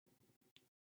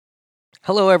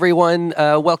Hello, everyone.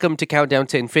 Welcome to Countdown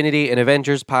to Infinity, an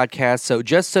Avengers podcast. So,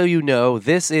 just so you know,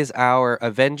 this is our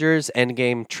Avengers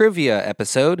Endgame trivia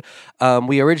episode.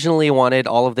 We originally wanted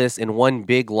all of this in one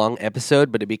big, long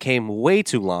episode, but it became way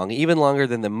too long, even longer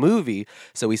than the movie.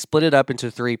 So, we split it up into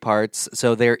 3 parts.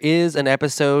 So, there is an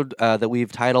episode that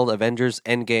we've titled Avengers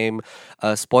Endgame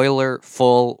Spoiler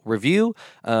Full Review.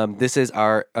 This is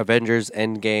our Avengers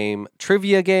Endgame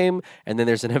trivia game. And then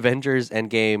there's an Avengers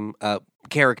Endgame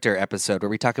character episode where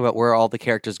we talk about where all the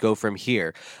characters go from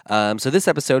here. So this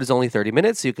episode is only 30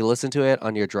 minutes, so you can listen to it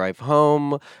on your drive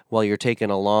home while you're taking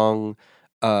a long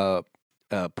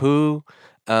poo.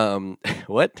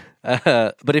 What?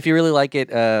 But if you really like it,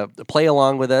 play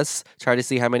along with us. Try to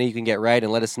see how many you can get right,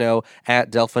 and let us know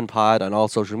at DelphinPod on all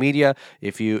social media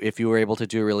if you were able to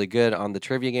do really good on the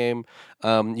trivia game.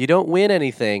 You don't win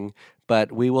anything,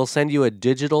 but we will send you a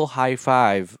digital high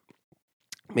five.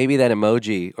 Maybe that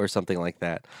emoji or something like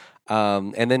that.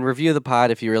 And then review the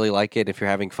pod if you really like it, if you're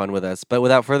having fun with us. But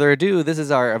without further ado, this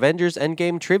is our Avengers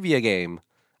Endgame trivia game.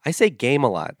 I say game a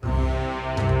lot.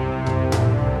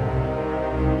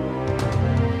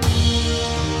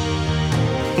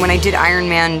 When I did Iron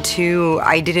Man 2,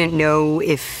 I didn't know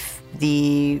if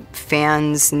the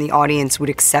fans and the audience would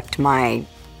accept my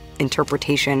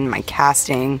interpretation, my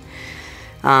casting.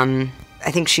 I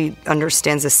think she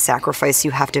understands the sacrifice you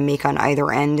have to make on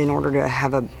either end in order to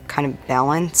have a kind of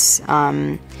balance.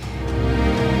 Here,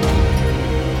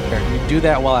 you do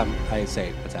that while I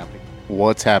say what's happening.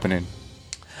 What's happening?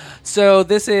 So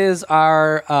this is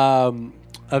our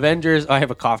Avengers. I have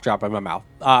a cough drop in my mouth.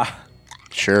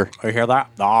 Sure. You hear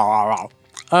that?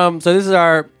 So this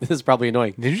is probably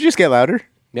annoying. Did you just get louder?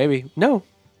 Maybe. No.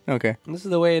 Okay. This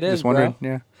is the way it is, Just wondering. bro.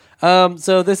 Yeah.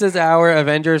 So this is our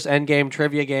Avengers Endgame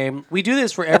trivia game. We do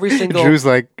this for every single... Drew's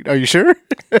like, are you sure?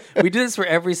 We do this for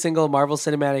every single Marvel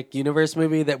Cinematic Universe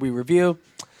movie that we review.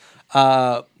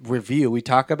 We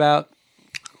talk about...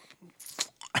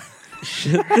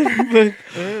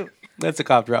 That's a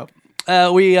cough drop.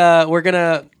 We use a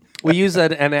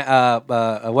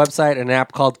website, an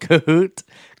app called Kahoot.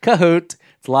 Kahoot.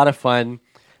 It's a lot of fun.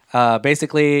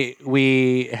 Basically,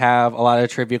 we have a lot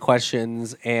of trivia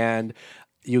questions, and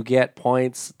you get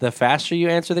points the faster you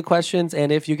answer the questions,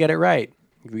 and if you get it right.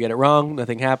 If you get it wrong,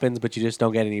 nothing happens, but you just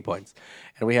don't get any points.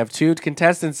 And we have 2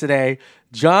 contestants today,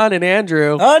 John and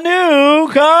Andrew. A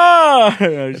new car!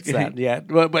 It's that, yeah.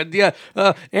 But yeah,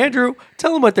 Andrew,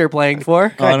 tell them what they're playing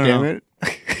for. God damn it.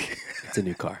 It's a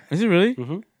new car. Is it really?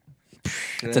 Mm-hmm.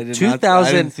 It's I a did 2000.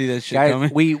 I didn't see that shit Guys,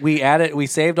 coming. we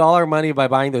saved all our money by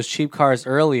buying those cheap cars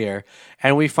earlier,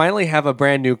 and we finally have a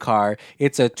brand new car.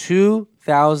 It's a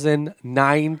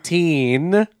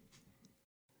 2019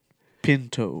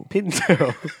 Pinto.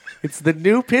 It's the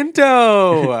new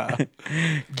Pinto.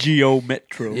 Geo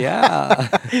Metro.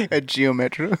 Yeah, A Geo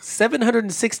Metro.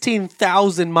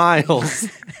 716,000 miles.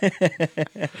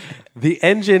 The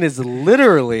engine is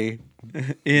literally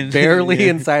barely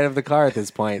inside of the car at this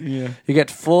point. Yeah. You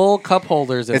get full cup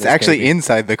holders. In It's this actually baby.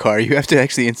 inside the car. You have to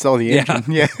actually install the engine.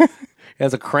 Yeah. It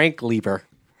has a crank lever.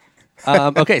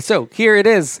 Okay, so here it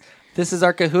is. This is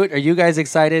our Kahoot. Are you guys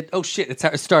excited? Oh, shit, it's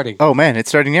starting. Oh, man. It's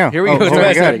starting now. Here we Oh, go. oh It's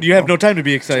my starting. God. You have no time to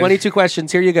be excited. 22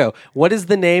 questions. Here you go. What is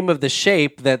the name of the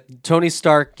shape that Tony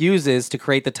Stark uses to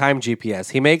create the time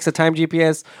GPS? He makes a time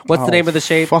GPS. What's the name of the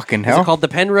shape? fucking Is hell. it called the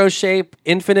Penrose shape,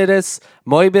 Infinitus,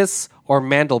 Moebius, or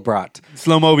Mandelbrot?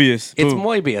 Slow Mobius. It's Boom.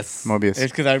 Moebius. Mobius.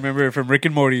 It's because I remember it from Rick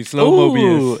and Morty. Slow Ooh.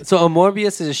 Mobius. So a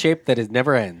Moebius is a shape that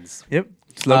never ends. Yep.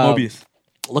 Slow Mobius.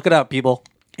 Look it up, people.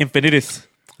 Infinitus.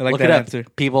 I like Look that it up, answer.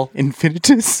 people.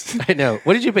 Infinitus. I know.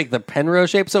 What did you pick? The Penrose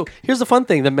shape? So here's the fun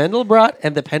thing. The Mandelbrot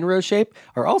and the Penrose shape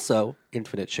are also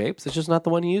infinite shapes. It's just not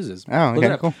the one he uses. Oh, Look it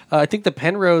okay, up. cool. I think the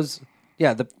Penrose...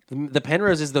 Yeah, the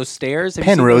Penrose is those stairs. Have you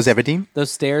seen Penrose those? Everdeen.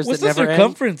 Those stairs What's that the never end.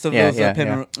 circumference of Yeah, those yeah,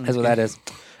 Penrose? That's what that is.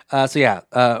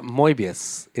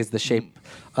 Moebius is the shape.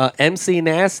 MC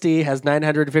Nasty has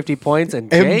 950 points, and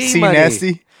J MC Money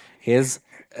Nasty. is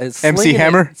MC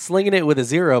Hammer. slinging it with a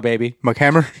 0, baby.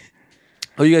 McHammer.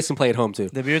 Oh, you guys can play at home too.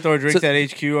 The beer Thor drinks So- at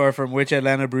HQ are from which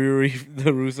Atlanta brewery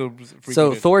the Russo frequented?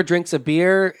 So Thor drinks a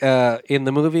beer in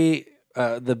the movie.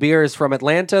 The beer is from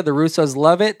Atlanta. The Russos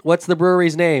love it. What's the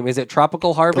brewery's name? Is it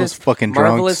Tropical Harvest, Those fucking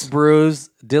Marvelous drunks. Brews,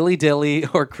 Dilly Dilly,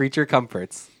 or Creature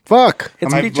Comforts? Fuck.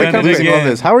 It's I'm Creature fucking losing all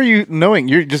Comforts. this. How are you knowing?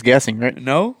 You're just guessing, right?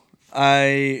 No,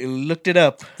 I looked it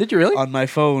up Did you really? on my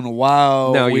phone.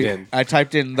 Wow. No, you didn't. I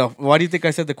typed in the. Why do you think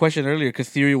I said the question earlier? Because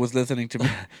Theory was listening to me.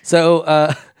 So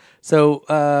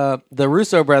the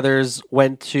Russo brothers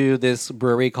went to this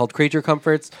brewery called Creature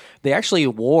Comforts. They actually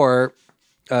wore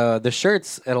the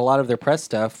shirts and a lot of their press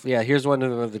stuff. Yeah, here's one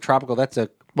of the tropical. That's a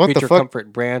What the Creature fuck?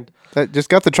 Comfort brand. That just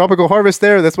got the tropical harvest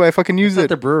there. That's why I fucking use It's not it.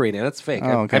 the brewery name. That's fake.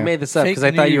 Oh, okay. I made this up Fake because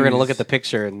I thought you were going to news. look at the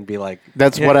picture and be like,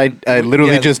 That's what I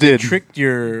literally just they did. Tricked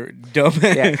your dumb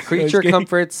ass. yeah, Creature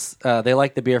Comforts. They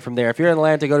like the beer from there. If you're in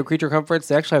Atlanta, go to Creature Comforts.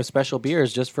 They actually have special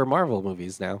beers just for Marvel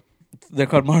movies now. They're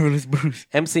called Marvelous Brews.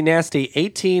 MC Nasty,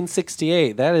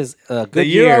 1868. That is a good The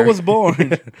year I was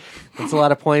born. That's a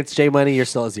lot of points. J Money, you're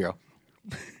still at 0.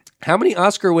 How many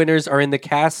Oscar winners are in the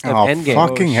cast of Oh, Endgame?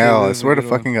 fucking shit, hell. I this is a swear to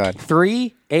good one. fucking God.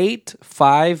 3, 8,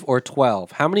 5, or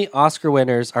 12? How many Oscar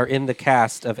winners are in the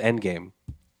cast of Endgame?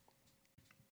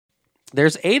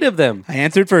 There's 8 of them. I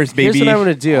answered first, baby. Here's what I'm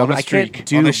gonna do. On a I can't streak.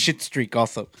 do- On a shit streak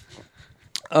also.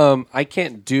 I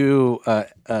can't do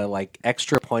like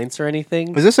extra points or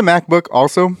anything. Is this a MacBook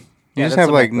also? You Yeah, just that's have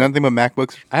a like MacBook. nothing but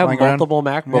MacBooks. I have lying around? multiple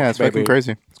MacBooks. Yeah, it's baby. fucking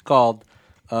crazy. It's called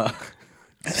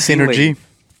Synergy.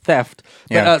 theft.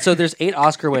 But, Yeah. so there's 8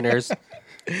 Oscar winners.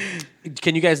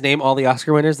 Can you guys name all the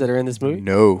Oscar winners that are in this movie?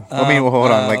 No. I mean, well,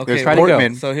 hold on. Like, okay, there's try to go.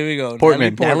 Portman, So here we go.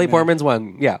 Portman. Natalie Portman's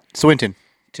one. Yeah. Swinton.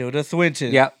 Tilda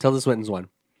Swinton. Yeah. Tilda Swinton's one.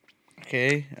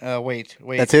 Okay. Wait.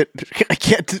 That's it. I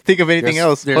can't think of anything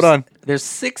else. There's- Hold on. There's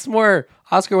 6 more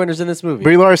Oscar winners in this movie.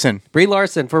 Brie Larson. Brie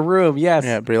Larson for Room. Yes.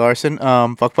 Yeah, Brie Larson.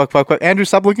 Fuck. Andrew,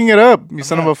 stop looking it up. You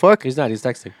son of a fuck. He's not. He's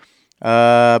texting.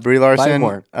 Brie Larson. 5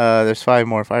 more. There's 5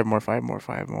 more.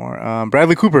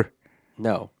 Bradley Cooper.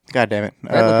 No. God damn it.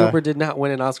 Bradley Cooper did not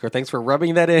win an Oscar. Thanks for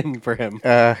rubbing that in for him.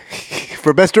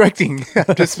 For best directing.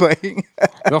 I'm just playing.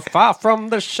 You're far from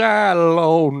the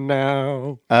shallow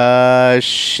now.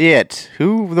 Shit.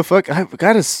 Who the fuck? I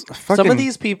got his fucking. Some of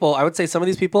these people, I would say some of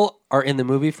these people are in the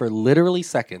movie for literally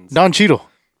seconds. Don Cheadle.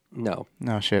 No.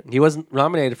 No shit. He wasn't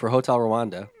nominated for Hotel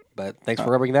Rwanda, but thanks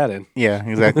for rubbing that in. Yeah,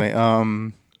 exactly.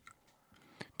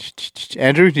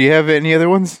 Andrew, do you have any other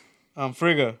ones?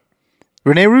 Frigga.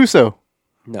 Rene Russo.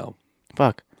 No.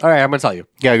 Fuck. All right, I'm going to tell you.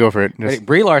 Yeah, go for it. Ready?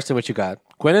 Brie Larson, what you got?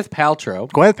 Gwyneth Paltrow.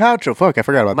 Gwyneth Paltrow. Fuck, I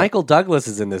forgot about Michael Douglas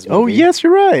is in this that. movie. Oh, yes,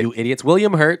 you're right. You idiots.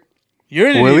 William Hurt. You're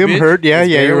an William idiot, bitch. Hurt. Yeah, is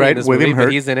yeah, barely you're in right. this William movie, but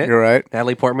Hurt. he's in it. You're right.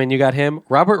 Natalie Portman, you got him.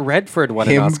 Robert Redford won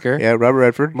an Oscar. Yeah, Robert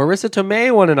Redford. Marissa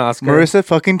Tomei won an Oscar. Marissa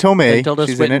fucking Tomei. And Tilda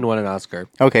She's in Swinton it. won an Oscar.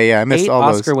 Okay, yeah, I missed 8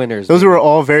 all those. Oscar winners. Those were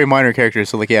all very minor characters,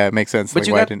 so like, yeah, it makes sense. But like,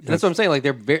 you why I got, didn't- that's what I'm saying. Like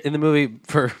they're in the movie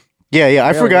for. Yeah,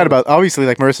 I Barely forgot know. about obviously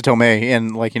like Marissa Tomei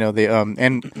and like the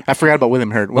and I forgot about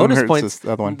William Hurt. William Bonus Hurt's points.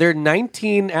 the other one. There are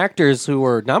 19 actors who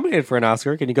were nominated for an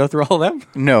Oscar. Can you go through all of them?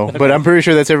 No, but I'm pretty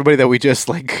sure that's everybody that we just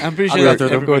like. I'm pretty I'll sure go that's through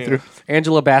them. everybody Go else.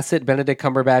 Angela Bassett, Benedict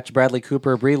Cumberbatch, Bradley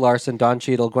Cooper, Brie Larson, Don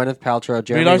Cheadle, Gwyneth Paltrow, Brie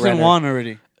Jeremy Larson Renner, won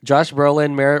already. Josh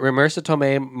Brolin, Marissa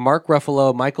Tomei, Mark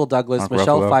Ruffalo, Michael Douglas, Mark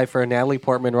Michelle Ruffalo. Pfeiffer, Natalie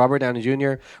Portman, Robert Downey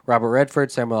Jr., Robert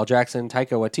Redford, Samuel L. Jackson, Taika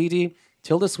Waititi,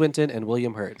 Tilda Swinton, and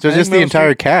William Hurt. So it's just the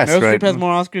entire cast, Meryl right? Streep has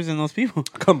more Oscars than those people.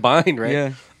 Combined, right?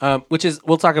 Yeah. Which is,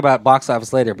 we'll talk about box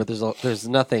office later, but there's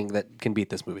nothing that can beat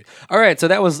this movie. All right, so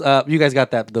that was, you guys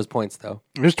got those points, though.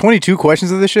 There's 22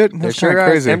 questions of this shit. There That's sure kind of are.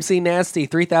 crazy. MC Nasty,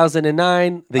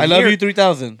 3009. I love you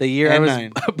 3000. The year and I was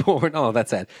 9. born. Oh,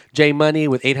 that's sad. J Money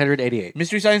with 888.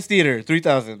 Mystery Science Theater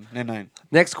 3009.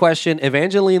 Next question.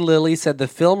 Evangeline Lilly said the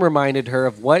film reminded her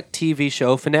of what TV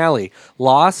show finale?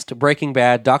 Lost, Breaking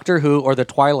Bad, Doctor Who, or The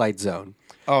Twilight Zone?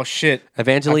 Oh shit.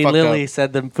 Evangeline fucked Lilly up.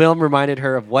 said the film reminded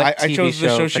her of what I TV chose the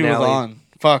show she was finale? on.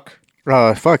 Fuck.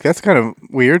 Fuck, that's kind of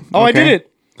weird. Oh, I did Okay. it.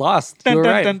 Lost. You were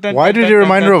right. Why did it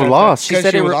remind her of Lost? She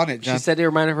said, she it was re- on it, she John. said it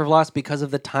reminded her of Lost because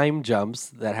of the time jumps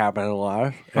that happen a lot.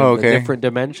 And Oh, the okay. different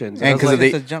dimensions. And I was 'cause of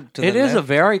like, the- It's a jump to it the is a left.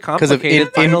 very Because of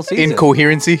complicated final season.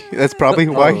 incoherency. That's probably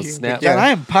why. Oh, snap. John, I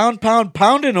am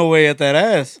pounding away at that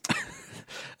ass.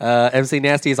 MC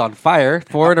Nasty is on fire.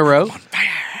 4 in a row.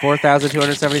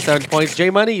 4,277 points. J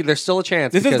Money, there's still a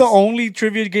chance. This is because the only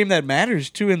trivia game that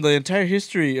matters too in the entire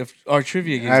history of our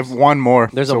trivia games. I have one more.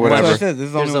 There's so a whatever. That's what I said. This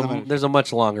is the only one that matters. there's a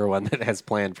much longer one that has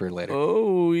planned for later.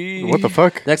 Oh, What the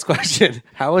fuck? Next question.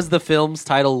 How was the film's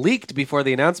title leaked before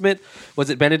the announcement?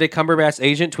 Was it Benedict Cumberbatch's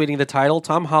agent tweeting the title,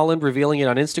 Tom Holland revealing it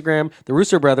on Instagram, the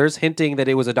Russo brothers hinting that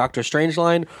it was a Doctor Strange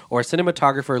line, or a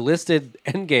cinematographer listed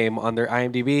Endgame on their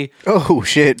IMDb? Oh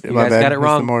shit! You My guys bad. got it Missed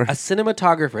wrong. the more. A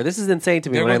cinematographer. This is insane to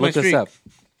me There when I goes my looked this streak. up.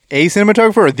 A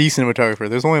cinematographer or the cinematographer?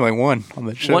 There's only like one on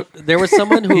the show. There was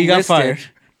someone who He got listed. fired.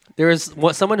 There was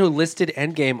someone who listed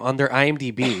Endgame on their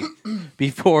IMDb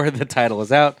before the title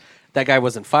was out. That guy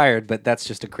wasn't fired, but that's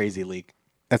just a crazy leak.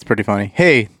 That's pretty funny.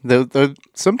 Hey, the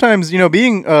sometimes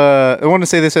being I want to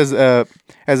say this as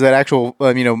that actual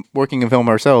working in film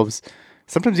ourselves.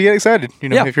 Sometimes you get excited.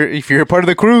 Yeah. If you're a part of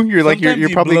the crew, you're like you're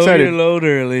Sometimes probably you blow excited. your load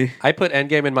early. I put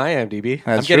Endgame in my IMDb.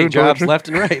 I'm That's getting true, jobs true. left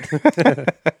and right.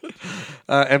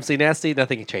 MC Nasty,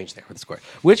 nothing changed there with the score.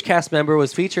 Which cast member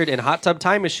was featured in Hot Tub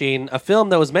Time Machine, a film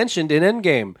that was mentioned in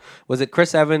Endgame? Was it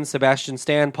Chris Evans, Sebastian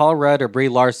Stan, Paul Rudd, or Brie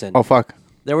Larson? Oh fuck.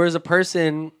 There was a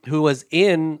person who was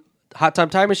in Hot Tub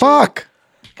Time Machine. Fuck.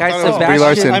 Guys, thought it was Brie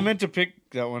Larson. I meant to pick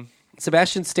that one.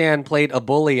 Sebastian Stan played a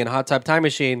bully in Hot Tub Time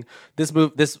Machine.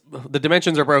 The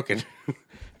dimensions are broken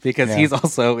because Yeah. he's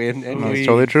also in That's Endgame.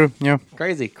 totally true. Yeah.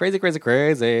 Crazy.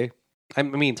 I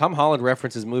mean, Tom Holland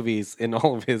references movies in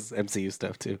all of his MCU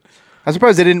stuff too. I'm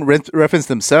surprised they didn't reference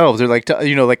themselves. They're like,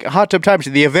 like Hot Tub Time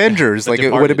Machine, the Avengers. The like it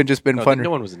Departed. would have been just been No, funner. No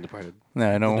one was in Departed.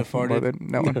 No, no. Departed.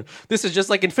 No one. This is just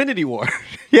like Infinity War.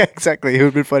 Yeah, exactly. It would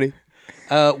have been funny.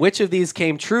 Which of these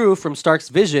came true from Stark's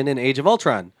vision in Age of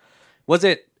Ultron? Was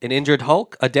it an injured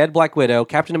Hulk, a dead Black Widow,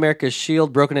 Captain America's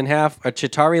shield broken in half, a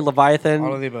Chitauri Leviathan?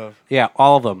 All of the above. Yeah,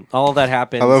 all of them. All of that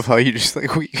happened. I love how you just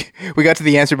like we got to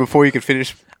the answer before you could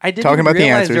finish I didn't talking about the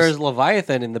realize answers. there was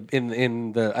Leviathan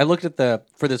in the. I looked at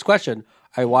for this question.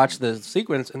 I watched the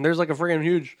sequence and there's like a friggin'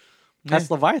 huge. That's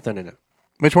Leviathan in it.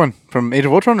 Which one? From Age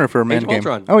of Ultron or from Age of Endgame?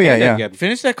 Ultron. Oh yeah, And yeah. Endgame.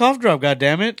 Finish that cough drop,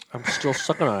 goddammit. I'm still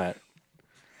sucking on it.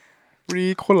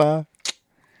 Ricola.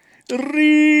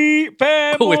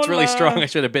 Oh, it's really strong. I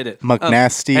should have bit it.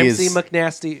 McNasty MC is-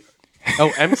 McNasty.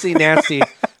 Oh, MC Nasty.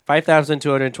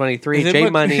 5,223. J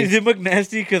Money. Is it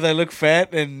McNasty because I look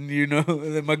fat and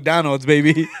the McDonald's,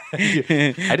 baby? I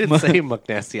didn't say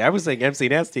McNasty. I was saying MC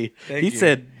Nasty. Thank He you.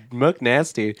 said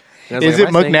McNasty. And I was Is like, it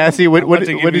am I saying McNasty? What I'm about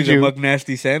to give did the you?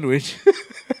 McNasty sandwich?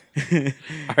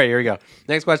 All right, here we go.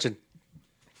 Next question.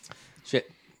 Shit.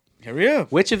 Hurry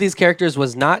up. Which of these characters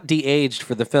was not de-aged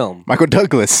for the film? Michael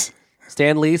Douglas.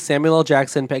 Stan Lee, Samuel L.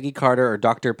 Jackson, Peggy Carter, or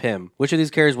Dr. Pym? Which of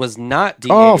these characters was not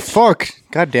de-aged? Oh fuck!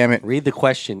 God damn it! Read the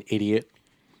question, idiot.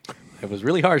 It was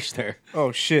really harsh there.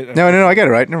 Oh, shit. No, I got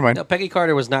it right. Never mind. No, Peggy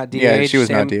Carter was not de-aged. Yeah, she was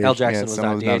Sam not de-aged. L. Jackson Yeah, was someone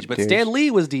not was not de-aged. But de-aged. Stan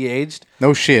Lee was de-aged.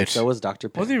 No shit. So was Dr.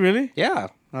 Pym. Was he really? Yeah.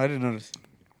 No, I didn't notice.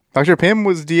 Dr. Pym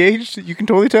was de-aged. You can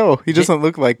totally tell. He doesn't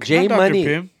look like. J Dr. Money,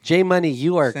 Pym. J Money,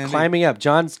 you are Sandy. climbing up.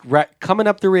 John's coming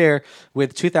up the rear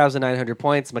with 2,900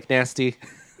 points. McNasty,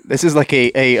 This is like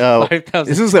a 5,000.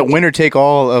 this is a winner take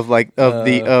all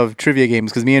of trivia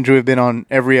games because me and Drew have been on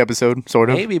every episode, sort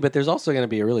of. maybe, but there's also going to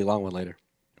be a really long one later.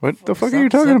 What the fuck Stop- are you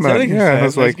talking stop about? telling me Yeah, I that.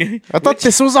 was like, Which- I thought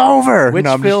this was over. Which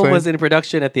No, I'm just film saying. was in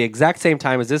production at the exact same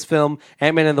time as this film?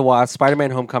 Ant-Man and the Wasp, Spider-Man: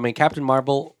 Homecoming, Captain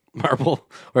Marvel,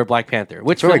 or Black Panther?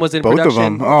 Which I feel film like was in both production?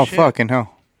 of them? Oh fucking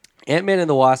hell! Ant-Man and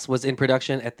the Wasp was in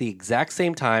production at the exact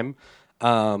same time.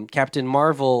 Captain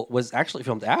Marvel was actually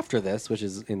filmed after this, which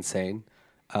is insane.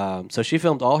 So she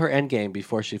filmed all her Endgame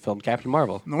before she filmed Captain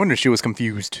Marvel. No wonder she was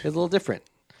confused. It's a little different.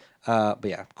 But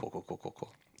yeah, cool.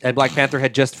 And Black Panther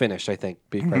had just finished, I think,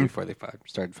 right before they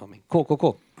started filming.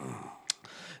 Cool.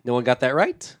 No one got that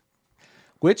right.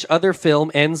 Which other film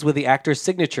ends with the actor's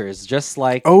signatures, just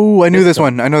like Oh, I knew this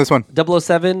one. I know this one.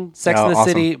 007, Sex Oh, and the awesome.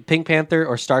 City, Pink Panther,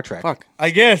 or Star Trek? Fuck.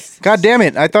 I guess. God damn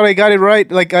it! I thought I got it right.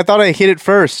 Like I thought I hit it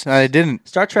first. I didn't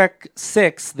Star Trek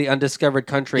 6, The Undiscovered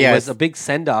Country, Yeah, was a big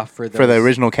send-off for for the those.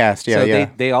 original cast. Yeah, so yeah.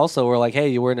 They also were like, hey,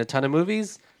 you were in a ton of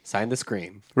movies, sign the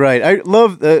screen. Right. I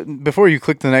love before you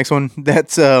click the next one.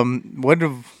 That's one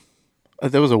of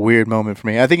that was a weird moment for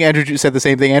me. I think Andrew said the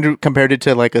same thing. Andrew compared it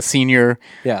to like a senior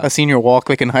walk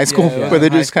like in high school where they're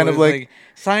High just kind school of is like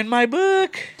sign my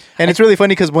book. and it's really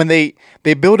funny because when they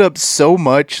build up so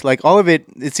much, like all of it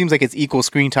seems like it's equal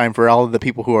screen time for all of the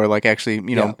people who are like actually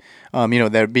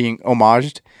they're being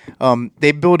homaged.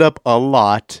 They build up a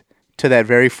lot to that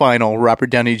very final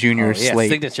Robert Downey Jr. slate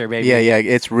signature, baby. Yeah,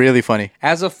 it's really funny.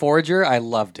 As a forger, I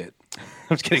loved it.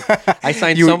 I'm just kidding. I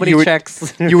signed You- so many you were-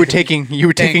 checks. You were taking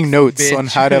Thanks, notes bitch. on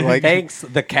how to like. Thanks,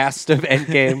 the cast of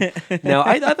Endgame. No,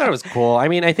 I thought it was cool. I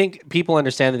mean, I think people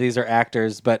understand that these are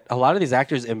actors, but a lot of these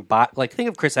actors think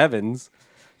of Chris Evans,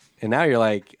 and now you're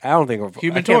like, I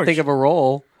can't Torch. think of a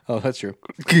role. Oh, that's true.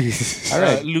 All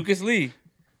right. Lucas Lee.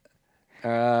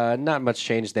 Not much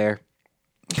change there.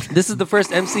 This is the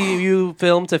first MCU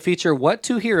film to feature what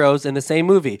two heroes in the same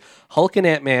movie? Hulk and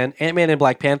Ant-Man, Ant-Man and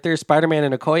Black Panther, Spider-Man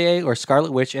and Okoye, or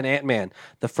Scarlet Witch and Ant-Man?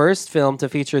 The first film to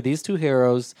feature these two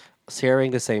heroes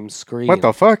sharing the same screen. What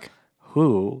the fuck?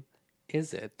 Who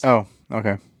is it? Oh,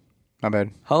 okay. Not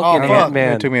bad. Hulk Oh, and fuck.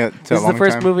 Ant-Man. It took me a This is the long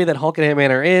first time. movie that Hulk and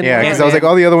Ant-Man are in. Yeah, because I was like, Ant-Man-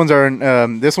 all the other ones are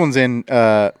in. This one's in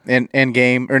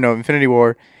Endgame or no Infinity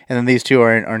War, and then these two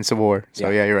are in Civil War. So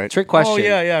yeah, you're right. Trick question. Oh,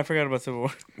 yeah, I forgot about Civil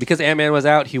War. Because Ant-Man was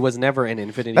out, he was never in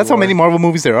Infinity That's War. how many Marvel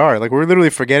movies there are. Like we're literally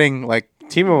forgetting like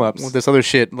team 'em ups. this other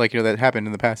shit like that happened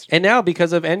in the past. And now,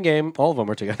 because of Endgame, all of them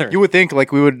are together. You would think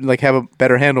like we would like have a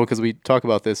better handle because we talk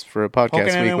about this for a podcast Hulk and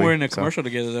Ant-Man weekly. were in a so. commercial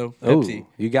together, though. Oh, Pepsi,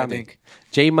 you got I me. think.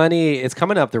 J Money is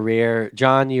coming up the rear.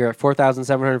 John, you're at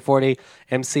 4,740.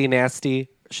 MC Nasty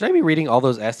Should I be reading all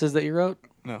those S's that you wrote?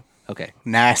 No. Okay.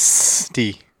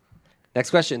 Nasty. Next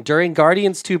question. During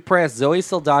Guardians 2 press, Zoe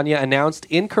Saldana announced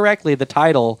incorrectly the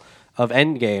title of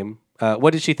Endgame.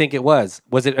 What did she think it was?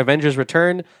 Was it Avengers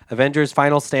Return, Avengers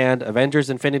Final Stand, Avengers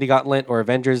Infinity Gauntlet, or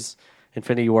Avengers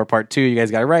Infinity War Part 2? You guys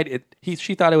got it right.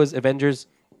 She thought it was Avengers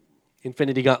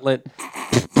Infinity Gauntlet.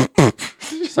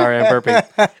 Sorry, I'm burping.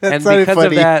 And sounded because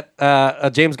funny. of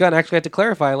that, James Gunn actually had to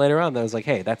clarify later on that I was like,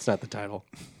 hey, that's not the title.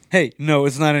 Hey, no,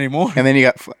 it's not anymore. And then you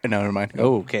got... No, never mind.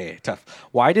 Okay, tough.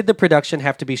 Why did the production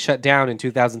have to be shut down in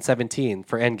 2017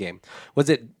 for Endgame? Was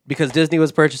it because Disney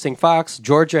was purchasing Fox,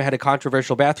 Georgia had a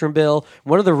controversial bathroom bill,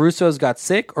 one of the Russos got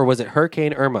sick, or was it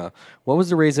Hurricane Irma? What was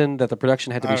the reason that the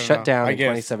production had to be shut down in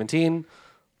 2017?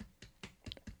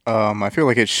 I feel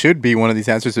like it should be one of these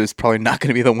answers. It's probably not going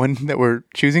to be the one that we're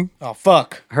choosing. Oh,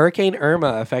 fuck. Hurricane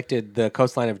Irma affected the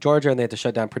coastline of Georgia, and they had to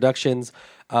shut down productions.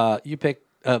 You pick...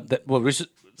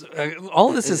 all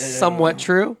of this is somewhat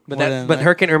true, but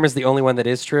Hurricane Irma is the only one that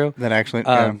is true. That actually...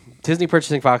 Disney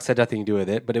purchasing Fox had nothing to do with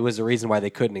it, but it was a reason why they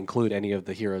couldn't include any of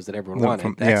the heroes that everyone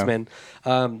wanted. The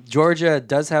X-Men. Georgia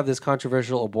does have this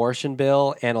controversial abortion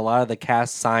bill, and a lot of the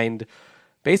cast signed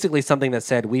basically something that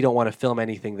said, we don't want to film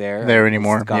anything there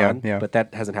anymore. It's gone, Yeah. But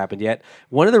that hasn't happened yet.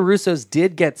 One of the Russos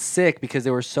did get sick because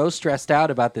they were so stressed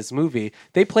out about this movie.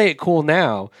 They play it cool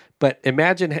now, but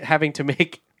imagine having to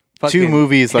make... two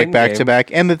movies like back to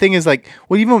back, and the thing is like,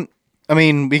 well, even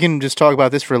we can just talk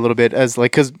about this for a little bit as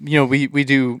like, because we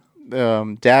do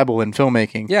dabble in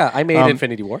filmmaking. Yeah, I made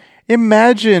Infinity War.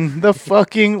 Imagine the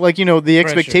fucking the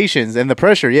expectations and the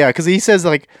pressure. Yeah, because he says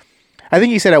like, I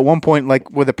think he said at one point like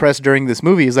with the press during this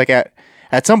movie is like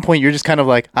at some point you're just kind of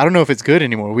like, I don't know if it's good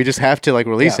anymore. We just have to like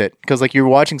release it because like you're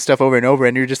watching stuff over and over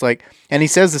and you're just like, and he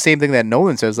says the same thing that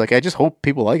Nolan says, like, I just hope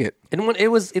people like it. And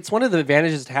it's one of the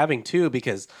advantages to having too,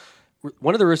 because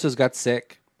one of the Russos got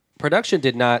sick. Production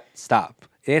did not stop.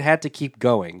 It had to keep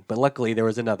going, but luckily there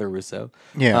was another Russo.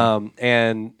 Yeah.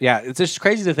 It's just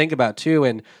crazy to think about too.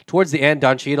 And towards the end,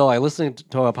 Don Cheadle, I listened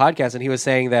to a podcast and he was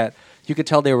saying that you could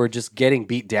tell they were just getting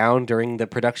beat down during the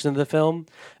production of the film.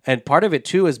 And part of it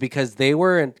too is because they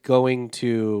weren't going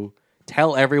to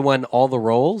tell everyone all the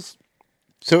roles.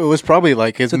 So it was probably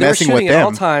like it's messing they were with shooting them at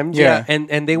all times. Yeah.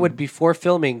 And they would, before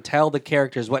filming, tell the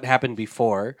characters what happened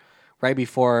before. Right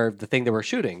before the thing they were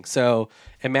shooting. So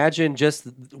imagine just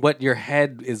what your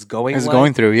head is going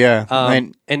through, yeah.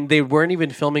 And they weren't even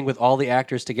filming with all the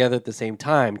actors together at the same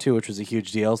time, too, which was a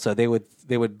huge deal. So they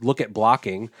would look at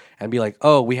blocking and be like,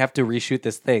 oh, we have to reshoot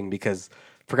this thing because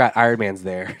forgot Iron Man's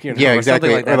there. Yeah,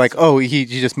 exactly. Or like, oh, he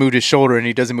just moved his shoulder and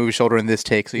he doesn't move his shoulder in this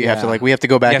take. So you have to we have to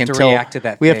go back and tell. React to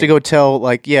that we have to go tell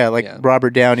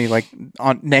Robert Downey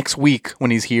on next week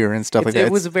when he's here and stuff like that.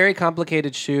 It was a very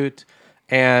complicated shoot.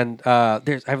 And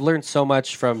I've learned so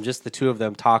much from just the two of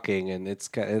them talking, and it's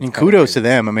kudos to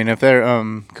them. I mean, if they're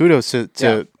kudos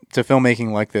to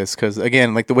filmmaking like this, because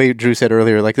again, like the way Drew said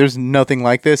earlier, like there's nothing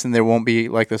like this, and there won't be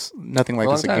nothing like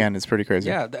this again. It's pretty crazy.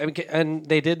 Yeah, I mean, and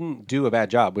they didn't do a bad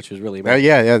job, which was really amazing.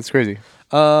 Yeah, it's crazy.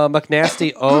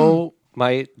 McNasty, oh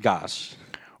my gosh,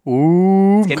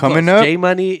 ooh, coming close. up. J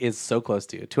Money is so close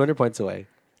to you, 200 points away.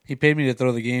 He paid me to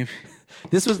throw the game.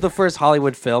 This was the first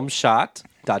Hollywood film shot.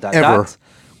 Ever.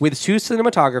 With two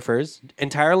cinematographers,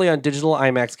 entirely on digital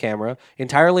IMAX camera,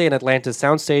 entirely in Atlanta's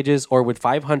sound stages, or with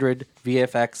 500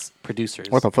 VFX producers.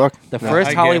 What the fuck? The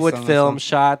first Hollywood film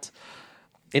shot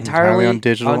entirely on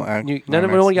digital.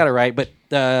 No one got it right, but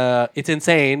it's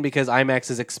insane because IMAX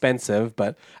is expensive.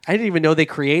 But I didn't even know they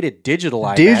created digital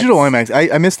IMAX. Digital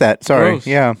IMAX. I missed that. Sorry. Gross.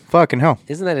 Yeah. Fucking hell.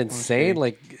 Isn't that insane?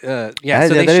 Like, so they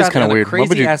that shot is kind on of a weird. crazy Why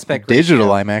would you aspect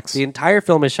digital ratio. IMAX? The entire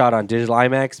film is shot on digital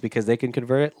IMAX because they can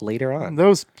convert it later on.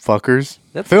 Those fuckers.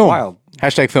 That's film. wild.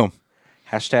 Hashtag film.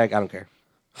 Hashtag I don't care.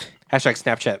 Hashtag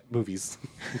Snapchat movies.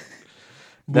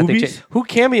 Movies? Who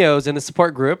cameos in the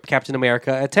support group Captain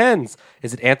America attends?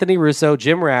 Is it Anthony Russo,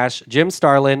 Jim Rash, Jim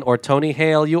Starlin, or Tony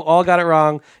Hale? You all got it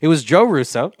wrong. It was Joe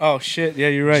Russo. Oh, shit. Yeah,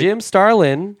 you're right. Jim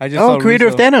Starlin I just saw Creator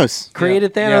of Russo. Thanos.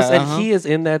 created Thanos, Yeah, and he is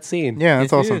in that scene. Yeah,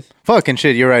 that's Yes, he awesome. is. Fucking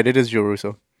shit. You're right. It is Joe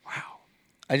Russo.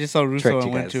 I just saw Russo Tricked and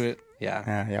you went guys. to it. Yeah.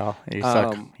 Yeah, y'all. You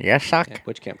suck. You suck. Yeah,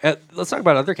 which cameo? Let's talk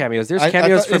about other cameos. There's I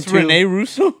cameos thought from it's Rene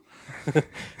Russo?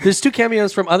 There's two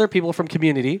cameos from other people from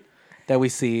Community that we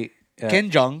see.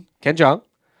 Ken Jeong. Ken Jeong,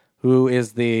 who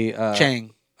is the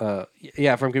Chang.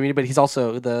 from Community, but he's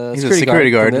also the He's a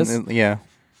security guard. from this. Yeah.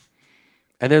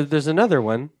 And there's another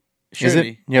one. Is it?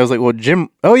 Shirley. Yeah, I was like, well, Jim.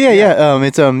 Oh yeah.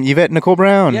 It's Yvette Nicole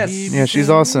Brown. Yes. Yeah, she's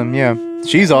awesome. Yeah,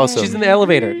 she's awesome. She's in the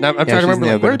elevator. Now, I'm trying to she's in remember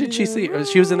the where elevator. did she see?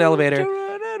 She was in the elevator.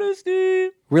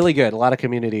 Really good. A lot of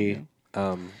Community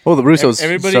Well, the Russos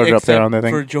Everybody started up there except on the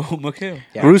thing. for Joel McHale.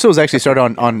 Yeah. Russos actually started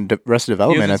on Arrested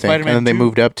Development, I think, Spider-Man and then they 2.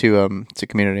 moved up to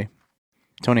Community.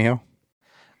 Tony Hill.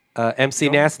 MC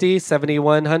Nasty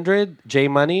 7100, J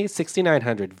Money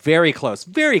 6900. Very close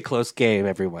game.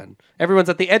 Everyone's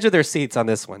at the edge of their seats on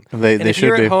this one. They and if should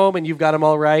you're be. at home and you've got them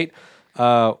all right,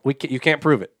 you can't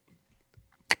prove it.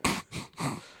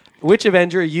 Which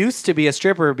Avenger used to be a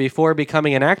stripper before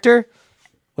becoming an actor?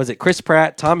 Was it Chris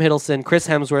Pratt, Tom Hiddleston, Chris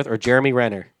Hemsworth, or Jeremy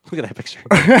Renner? Look at that picture.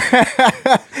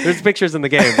 There's pictures in the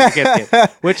game. You can't see it.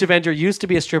 Which Avenger used to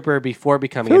be a stripper before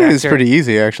becoming an actor? It's pretty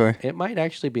easy, actually. It might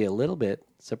actually be a little bit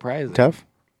surprising. Tough.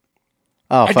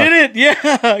 Oh, I fuck. did it.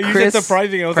 Yeah, you Chris said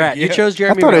surprising. I was Pratt. like, yeah. You chose I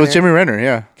Jeremy thought it was Renner Jeremy Renner.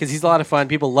 Yeah, because he's a lot of fun.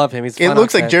 People love him. He's it fun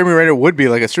looks on like set. Jeremy Renner would be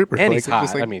like a stripper. And like, he's it hot.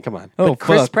 looks like- I mean, come on. Oh, but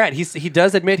Chris fuck. Pratt, he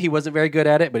does admit he wasn't very good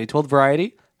at it, but he told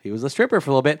Variety he was a stripper for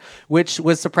a little bit, which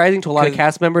was surprising to a lot of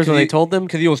cast members when they told them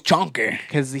because he was chunky.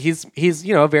 because he's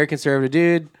a very conservative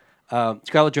dude.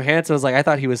 Scarlett Johansson was like, I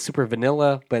thought he was super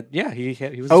vanilla, but yeah, he was. a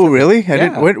Oh, stripper. really? I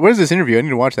Yeah. didn't. Where's this interview? I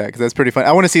need to watch that because that's pretty fun.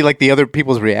 I want to see like the other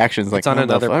people's reactions. Like It's on what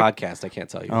the another fuck? podcast. I can't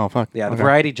tell you. Oh, fuck. Yeah, the Okay.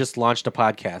 Variety just launched a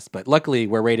podcast, but luckily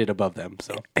we're rated above them.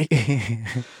 So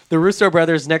the Russo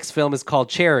brothers' next film is called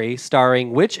Cherry,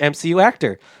 starring which MCU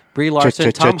actor? Brie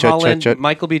Larson, Tom Holland,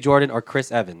 Michael B. Jordan, or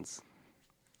Chris Evans?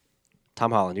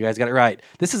 Tom Holland. You guys got it right.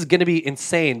 This is going to be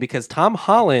insane because Tom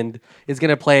Holland is going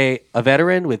to play a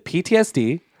veteran with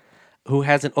PTSD who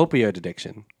has an opioid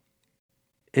addiction.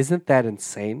 Isn't that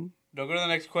insane? Don't go to the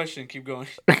next question. Keep going.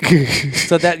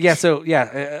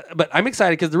 But I'm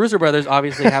excited because the Russo brothers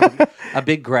obviously have a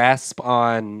big grasp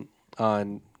on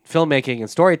filmmaking and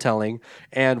storytelling,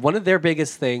 and one of their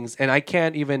biggest things, and I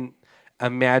can't even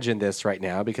imagine this right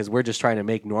now because we're just trying to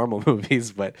make normal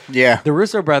movies, but Yeah. the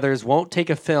Russo brothers won't take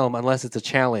a film unless it's a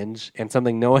challenge and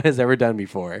something no one has ever done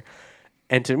before.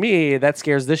 And to me, that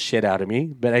scares the shit out of me.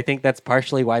 But I think that's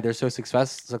partially why they're so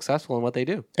successful in what they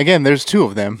do. Again, there's two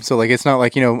of them, so like it's not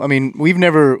like I mean,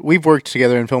 we've worked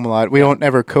together in film a lot. We don't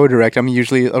ever co-direct. I'm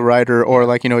usually a writer or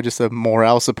like just a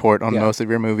morale support on Yeah. most of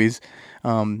your movies.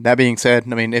 That being said,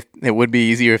 I mean, if it would be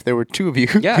easier if there were two of you.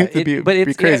 Yeah, it'd be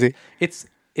it's crazy. Yeah, it's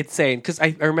insane because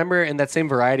I remember in that same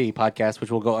Variety podcast,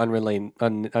 which will go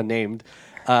unnamed.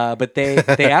 But they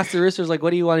asked the Russos like,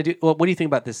 "What do you want to do? Well, what do you think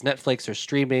about this Netflix or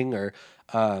streaming or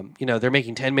they're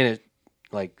making 10-minute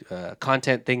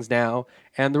content things now?"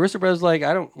 And the Russo brothers like,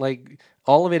 "I don't like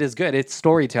all of it is good. It's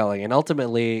storytelling, and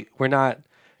ultimately we're not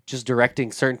just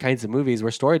directing certain kinds of movies.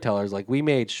 We're storytellers. Like we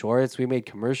made shorts, we made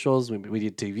commercials, we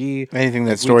did TV, Anything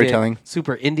that's we did storytelling.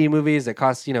 super indie movies that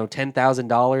cost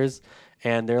 $10,000."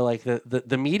 And they're like,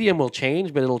 the medium will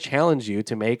change, but it'll challenge you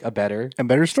to make a better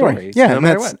story. story, Yeah, no and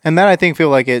matter that's what. and that I think feel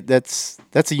like that's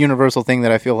a universal thing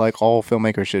that I feel like all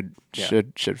filmmakers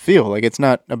should feel. Like it's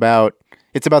about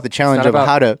the challenge Not of about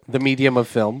how to. the medium of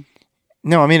film.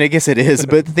 No, I mean I guess it is,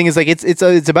 but the thing is like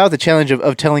it's about the challenge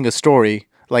of telling a story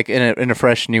like in a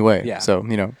fresh new way. Yeah. So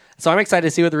So I'm excited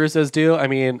to see what the Russos do. I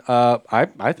mean,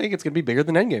 I think it's gonna be bigger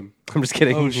than Endgame. I'm just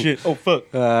kidding. Oh shit. Oh fuck.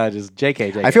 Just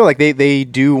JK. I feel like they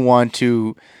do want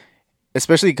to,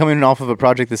 especially coming off of a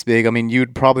project this big. I mean,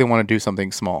 you'd probably want to do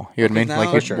something small. You know what I mean? Now- Like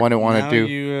For you'd sure. want to Now do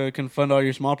you can fund all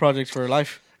your small projects for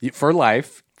life. for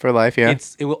life. for life. Yeah.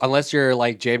 Unless you're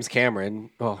like James Cameron,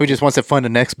 Who just wants to fund the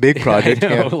next big project? I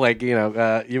know, Yeah. like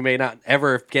you may not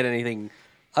ever get anything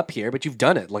up here, but you've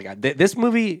done it. Like this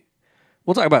movie.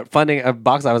 We'll talk about funding a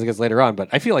box office against later on, but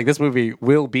I feel like this movie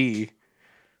will be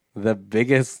the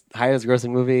biggest, highest grossing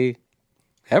movie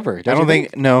ever. I don't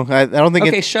think. No, I don't think.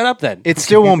 Okay, shut up then. It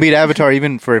still won't beat Avatar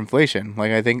even for inflation.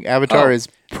 Like I think Avatar Oh. is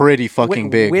pretty fucking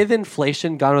big. With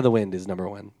inflation, Gone with the Wind is number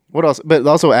one. What else? But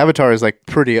also Avatar is like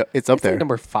pretty. It's up It's like there.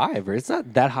 number 5, or it's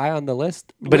not that high on the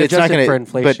list. But it's not adjusted going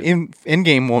for to. But inflation.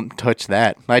 in-game won't touch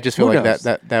that. I just feel Who like knows?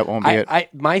 that won't be it.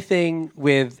 My thing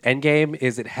with Endgame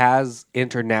is it has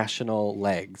international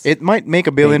legs. It might make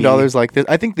 $1 billion Maybe. like this.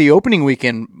 I think the opening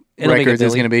weekend It'll make records $1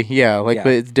 is going to billion. be Yeah. but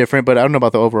it's different. But I don't know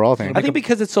about the overall thing. I think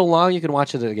because it's so long, you can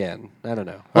watch it again. I don't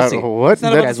know. We'll see. What? It's not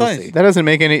That, about Guys, the we'll size. see. that doesn't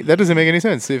make any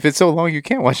sense. If it's so long, you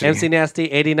can't watch it. MC again. Nasty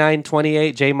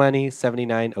 8928, J Money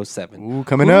 7907. Ooh,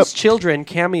 coming Whose up. children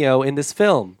cameo in this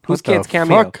film? Whose What the kids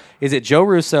cameo? fuck? Is it Joe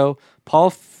Russo, Paul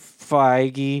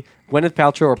Feige, Gwyneth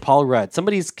Paltrow, or Paul Rudd?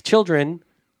 Somebody's children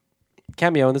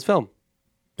cameo in this film.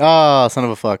 Ah, son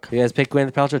of a fuck. You guys pick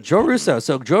Gwyneth Paltrow, Joe Russo.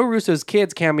 So Joe Russo's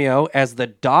kids cameo as the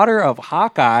daughter of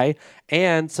Hawkeye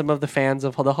and some of the fans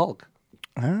of the Hulk.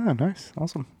 Ah, nice,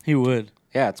 awesome. He would.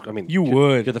 Yeah, You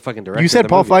would. You're the fucking director. You of said the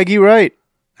Paul movie. Feige, right?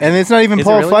 And it's not even Is it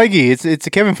Paul really? Feige. It's a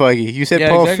Kevin Feige. You said Yeah,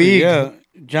 Paul exactly. Feige. Yeah,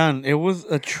 John, it was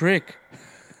a trick.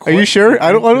 Are you sure?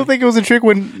 I don't think it was a trick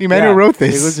when Emmanuel Yeah, wrote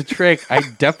this. It was a trick. I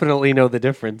definitely know the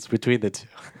difference between the two.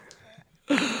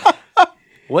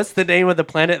 What's the name of the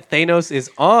planet Thanos is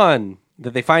on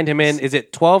that they find him in? Is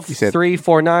it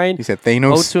 12349? You said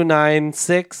Thanos?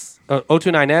 0296,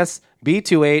 029S,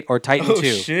 B28, or Titan 2? Oh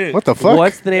shit! What the fuck?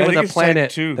 What's the name I of think the it's Titan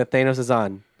planet 2. that Thanos is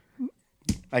on?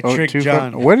 I tricked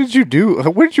John. What did you do?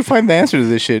 Where did you find the answer to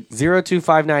this shit?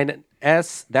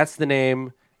 0259S, that's the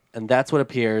name, and that's what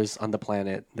appears on the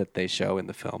planet that they show in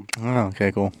the film. Oh,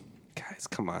 okay, cool. Guys,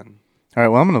 come on. All right,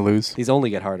 well, I'm going to lose. These only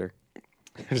get harder.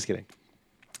 I'm just kidding.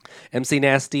 MC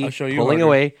Nasty I'll show you pulling harder.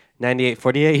 away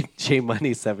 9848. J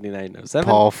Money 7907.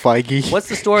 Paul Feige. What's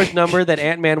the storage number that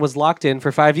Ant-Man was locked in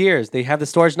for 5 years? They have the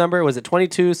storage number. Was it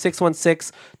 22,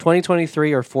 616,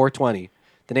 2023, or 420?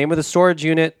 The name of the storage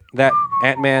unit that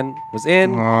Ant-Man was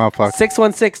in. Oh, fuck.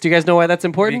 616. Do you guys know why that's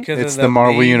important? Because It's of the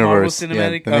Marvel main Universe.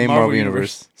 Cinematic, Yeah, the main Marvel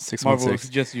Universe. Universe. Marvel 616. is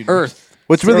just universe. Earth.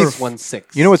 What's really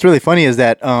 616. You know what's really funny is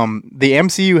that the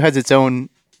MCU has its own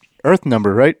Earth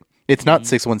number, right? It's not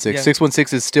 616. Yeah.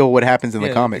 616 is still what happens in the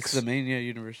Yeah, comics. It's the main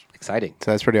universe. Exciting.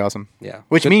 So that's pretty awesome. Yeah.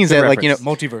 Which Good- means good that, like, you know,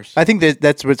 reference. Multiverse. I think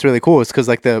that's what's really cool is because,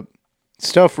 like, the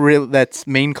stuff that's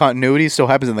main continuity still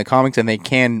happens in the comics and they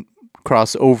can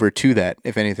cross over to that,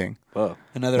 if anything. Whoa.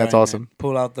 Another That's Iron Man. awesome.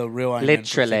 Pull out the real Iron Man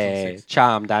from Literally 616.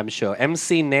 charmed, I'm sure.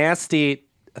 MC Nasty,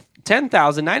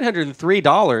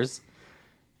 $10,903.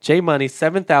 J Money,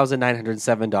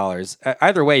 $7,907.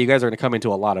 Either way, you guys are going to come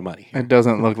into a lot of money. It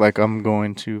doesn't look like I'm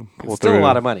going to pull Still through. a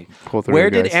lot of money. Pull through, Where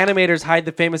did guys. animators hide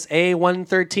the famous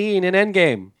A113 in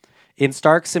Endgame? In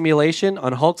Stark simulation,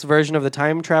 on Hulk's version of the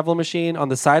time travel machine, on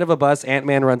the side of a bus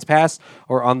Ant-Man runs past,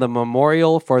 or on the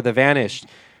memorial for the vanished?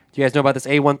 Do you guys know about this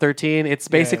A113? It's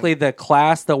basically the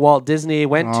class that Walt Disney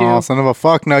went Oh, to. son of a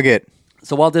fuck nugget.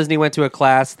 So Walt Disney went to a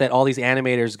class that all these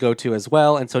animators go to as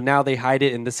well, and so now they hide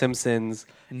it in The Simpsons,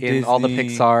 in all the Disney,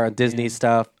 Pixar and Disney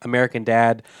stuff, American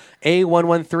Dad.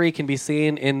 A113 can be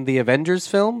seen in the Avengers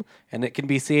film, and it can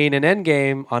be seen in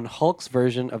Endgame on Hulk's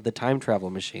version of the time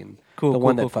travel machine, Cool, the cool,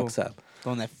 one cool, that fucks cool. up. The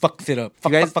one that fucks it up. You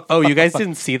guys, you guys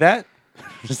didn't see that?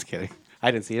 Just kidding.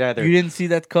 I didn't see it either. You didn't see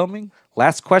that coming?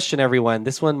 Last question, everyone.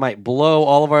 This one might blow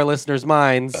all of our listeners'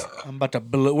 minds. I'm about to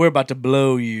blow. We're about to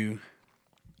blow you.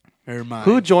 Or mine.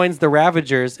 Who joins the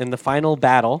Ravagers in the final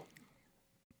battle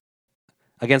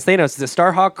against Thanos? Is it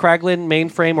Starhawk, Kraglin,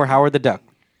 Mainframe, or Howard the Duck?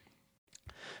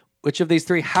 Which of these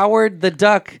three? Howard the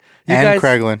Duck. You And guys,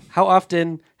 Kraglin. How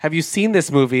often have you seen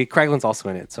this movie? Kraglin's also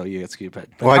in it, so you get screwed. But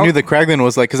Well, I knew that Kraglin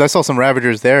was like, because I saw some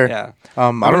Ravagers there. Yeah. I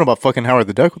don't know about fucking Howard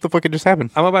the Duck. What the fuck had just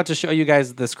happened? I'm about to show you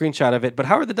guys the screenshot of it, but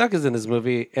Howard the Duck is in this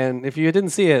movie, and if you didn't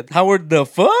see it, Howard the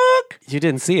fuck? you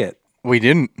didn't see it. We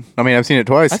didn't. I mean, I've seen it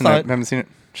twice, and saw I it. haven't seen it.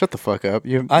 Shut the fuck up.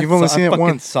 You've I only saw- seen I it fucking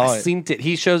once. Saw I it. seen it.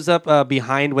 He shows up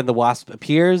behind when the Wasp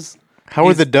appears.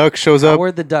 Howard the Duck shows up.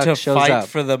 Howard the Duck to shows fight up.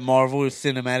 for the Marvel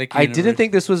Cinematic Universe. I didn't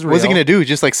think this was real. What's he gonna do?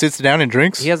 Just like sits down and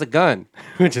drinks? He has a gun,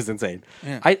 which is insane.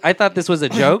 Yeah. I thought this was a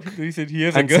joke He said he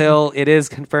has a gun. until it is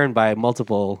confirmed by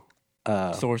multiple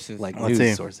Sources. like Let's news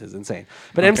see. sources. Insane.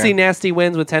 But Okay. MC Nasty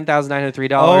wins with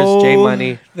 $10,903. Oh, J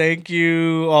Money. Thank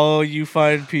you, all you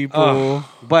fine people.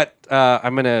 But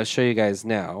I'm gonna show you guys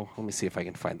now. Let me see if I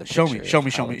can find the Show picture me, show of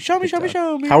me, show me, Howard show me, the show me, Duck.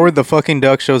 show me. Howard the fucking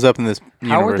Duck shows up in this Howard the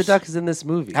universe. Duck is in this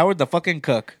movie. Howard the fucking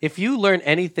cook. If you learn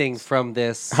anything from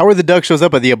this, Howard the Duck shows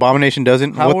up, but the Abomination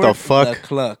doesn't. Howard What the fuck? the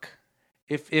cluck.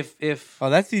 if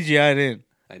Oh, that's CGI'd in.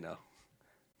 I know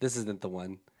this isn't the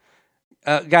one,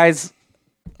 guys.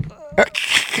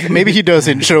 Maybe he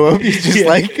doesn't show up. He's just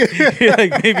like.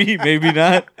 Like maybe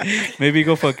not. Maybe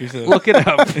go fuck yourself. Look it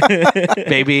up,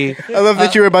 baby. I love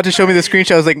that you were about to show me the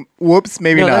screenshot. I was like, whoops,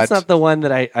 maybe No, not. that's not the one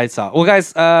that I saw. Well,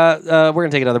 guys, we're gonna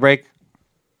take another break.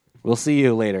 We'll see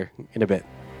you later in a bit.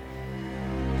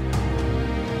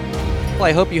 Well,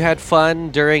 I hope you had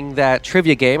fun during that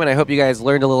trivia game, and I hope you guys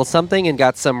learned a little something and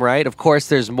got some right. Of course,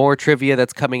 there's more trivia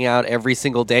that's coming out every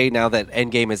single day now that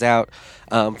Endgame is out,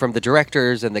 from the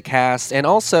directors and the cast. And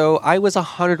also, I was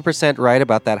 100% right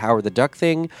about that Howard the Duck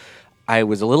thing. I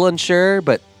was a little unsure,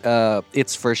 but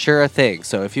it's for sure a thing.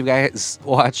 So if you guys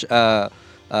watch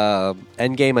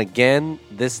Endgame again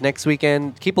this next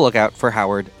weekend, keep a lookout for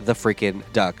Howard the freaking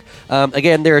Duck.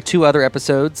 Again, there are 2 other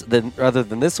episodes other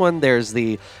than this one. There's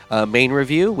the main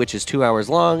review, which is 2 hours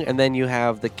long, and then you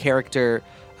have the character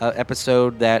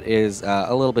episode that is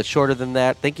a little bit shorter than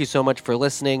that. Thank you so much for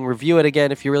listening. Review it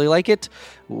again if you really like it.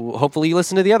 Hopefully you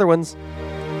listen to the other ones.